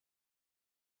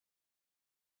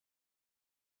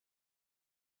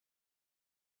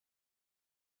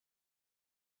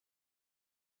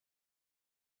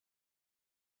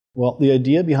Well, the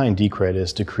idea behind Decred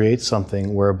is to create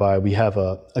something whereby we have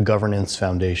a governance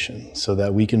foundation so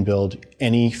that we can build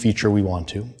any feature we want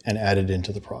to and add it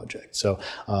into the project. So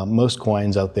most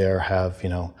coins out there have,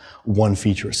 one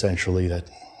feature essentially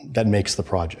that makes the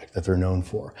project, that they're known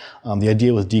for. The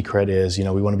idea with Decred is,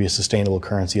 we want to be a sustainable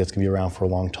currency that's going to be around for a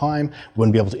long time. We want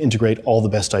to be able to integrate all the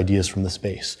best ideas from the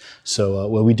space. So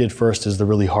what we did first is the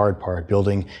really hard part,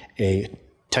 building a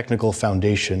technical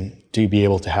foundation to be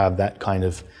able to have that kind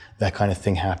of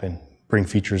thing happen. Bring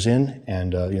features in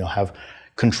and have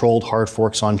controlled hard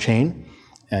forks on chain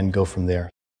and go from there.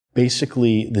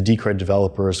 Basically, the Decred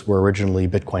developers were originally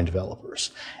Bitcoin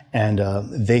developers, and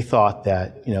they thought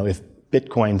that if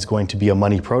Bitcoin's going to be a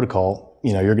money protocol,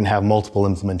 you're going to have multiple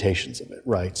implementations of it,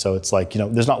 right? So it's like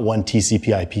there's not one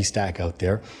TCP/IP stack out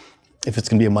there. If it's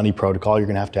going to be a money protocol, you're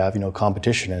going to have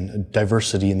competition and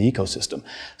diversity in the ecosystem.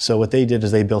 So what they did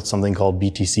is they built something called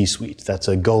BTC Suite. That's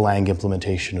a Golang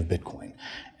implementation of Bitcoin.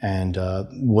 And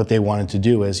what they wanted to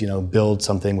do is, build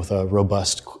something with a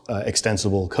robust,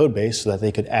 extensible code base so that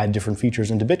they could add different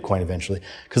features into Bitcoin eventually.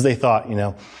 Because they thought,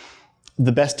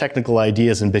 the best technical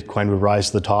ideas in Bitcoin would rise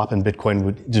to the top and Bitcoin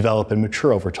would develop and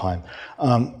mature over time.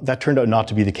 That turned out not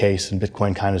to be the case, and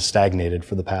Bitcoin kind of stagnated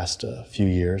for the past few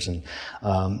years. And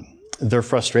their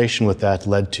frustration with that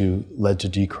led to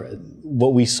Decred.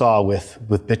 What we saw with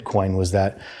Bitcoin was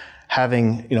that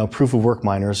having proof of work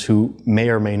miners who may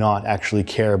or may not actually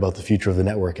care about the future of the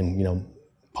network and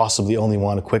possibly only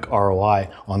want a quick ROI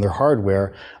on their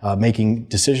hardware, making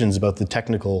decisions about the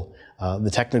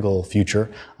technical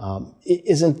future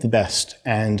isn't the best.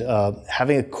 And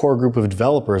having a core group of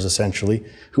developers essentially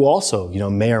who also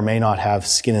may or may not have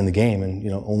skin in the game and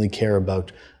only care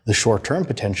about the short term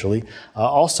potentially,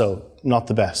 also not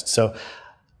the best. So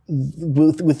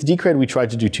with Decred, we tried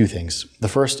to do two things. The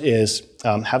first is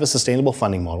have a sustainable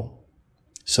funding model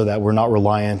so that we're not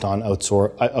reliant on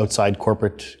outside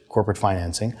corporate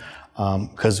financing,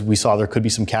 because we saw there could be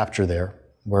some capture there,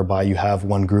 whereby you have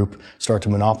one group start to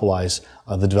monopolize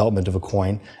the development of a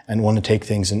coin and want to take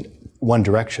things in one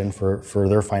direction for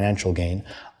their financial gain.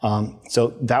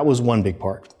 So that was one big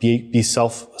part. Be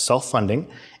self-funding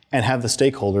and have the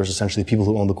stakeholders, essentially people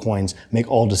who own the coins, make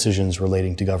all decisions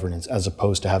relating to governance, as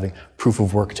opposed to having proof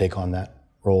of work take on that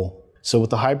role. So with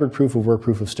the hybrid proof of work,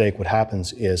 proof of stake, what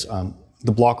happens is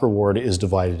the block reward is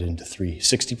divided into three.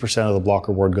 60% of the block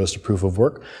reward goes to proof of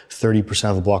work, 30%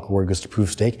 of the block reward goes to proof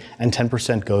of stake, and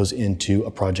 10% goes into a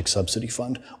project subsidy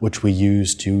fund, which we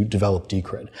use to develop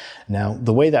Decred. Now,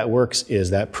 the way that works is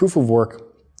that proof of work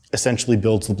essentially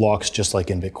builds the blocks just like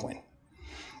in Bitcoin.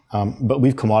 But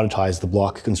we've commoditized the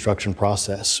block construction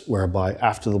process, whereby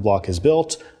after the block is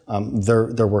built,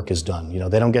 their work is done.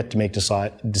 They don't get to make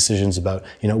decisions about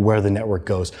where the network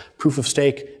goes. Proof of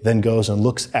stake then goes and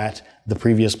looks at the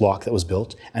previous block that was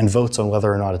built and votes on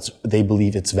whether or not they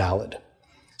believe it's valid.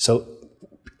 So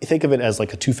think of it as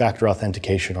like a two-factor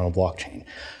authentication on a blockchain.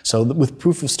 So with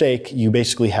proof of stake, you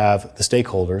basically have the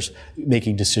stakeholders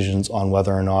making decisions on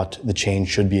whether or not the chain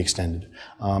should be extended.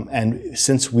 And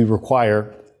since we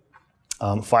require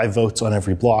 5 votes on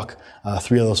every block,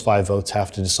 3 of those 5 votes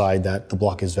have to decide that the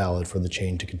block is valid for the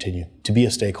chain to continue. To be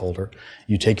a stakeholder,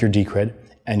 you take your Decred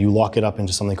and you lock it up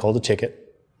into something called a ticket.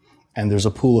 And there's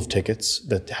a pool of tickets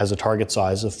that has a target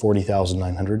size of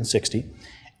 40,960.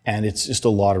 And it's just a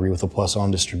lottery with a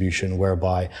Poisson distribution,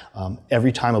 whereby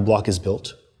every time a block is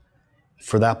built,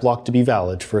 for that block to be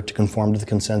valid, for it to conform to the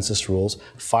consensus rules,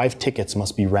 5 tickets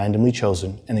must be randomly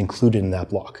chosen and included in that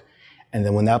block. And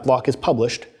then when that block is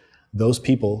published, those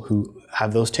people who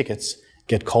have those tickets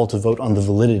get called to vote on the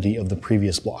validity of the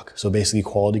previous block. So basically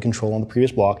quality control on the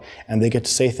previous block, and they get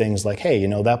to say things like, hey,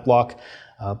 that block,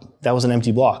 that was an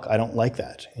empty block. I don't like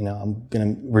that. I'm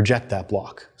going to reject that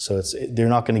block. So they're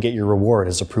not going to get your reward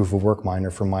as a proof of work miner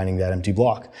for mining that empty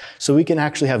block. So we can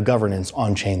actually have governance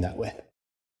on chain that way.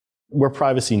 We're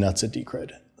privacy nuts at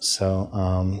Decred.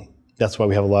 So that's why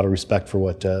we have a lot of respect for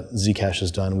what Zcash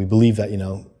has done. We believe that,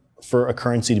 for a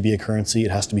currency to be a currency,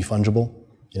 it has to be fungible.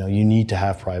 You need to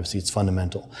have privacy. It's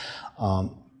fundamental.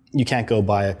 You can't go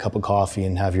buy a cup of coffee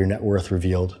and have your net worth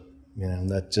revealed.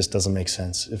 That just doesn't make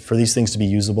sense. For these things to be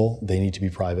usable, they need to be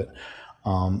private.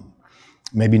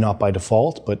 Maybe not by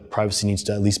default, but privacy needs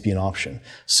to at least be an option.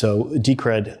 So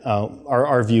Decred,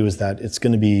 our view is that it's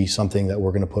going to be something that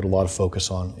we're going to put a lot of focus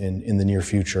on in the near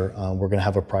future. We're going to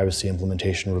have a privacy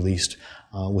implementation released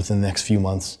within the next few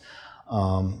months.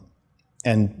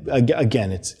 And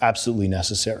again, it's absolutely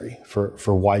necessary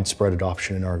for widespread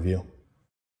adoption in our view.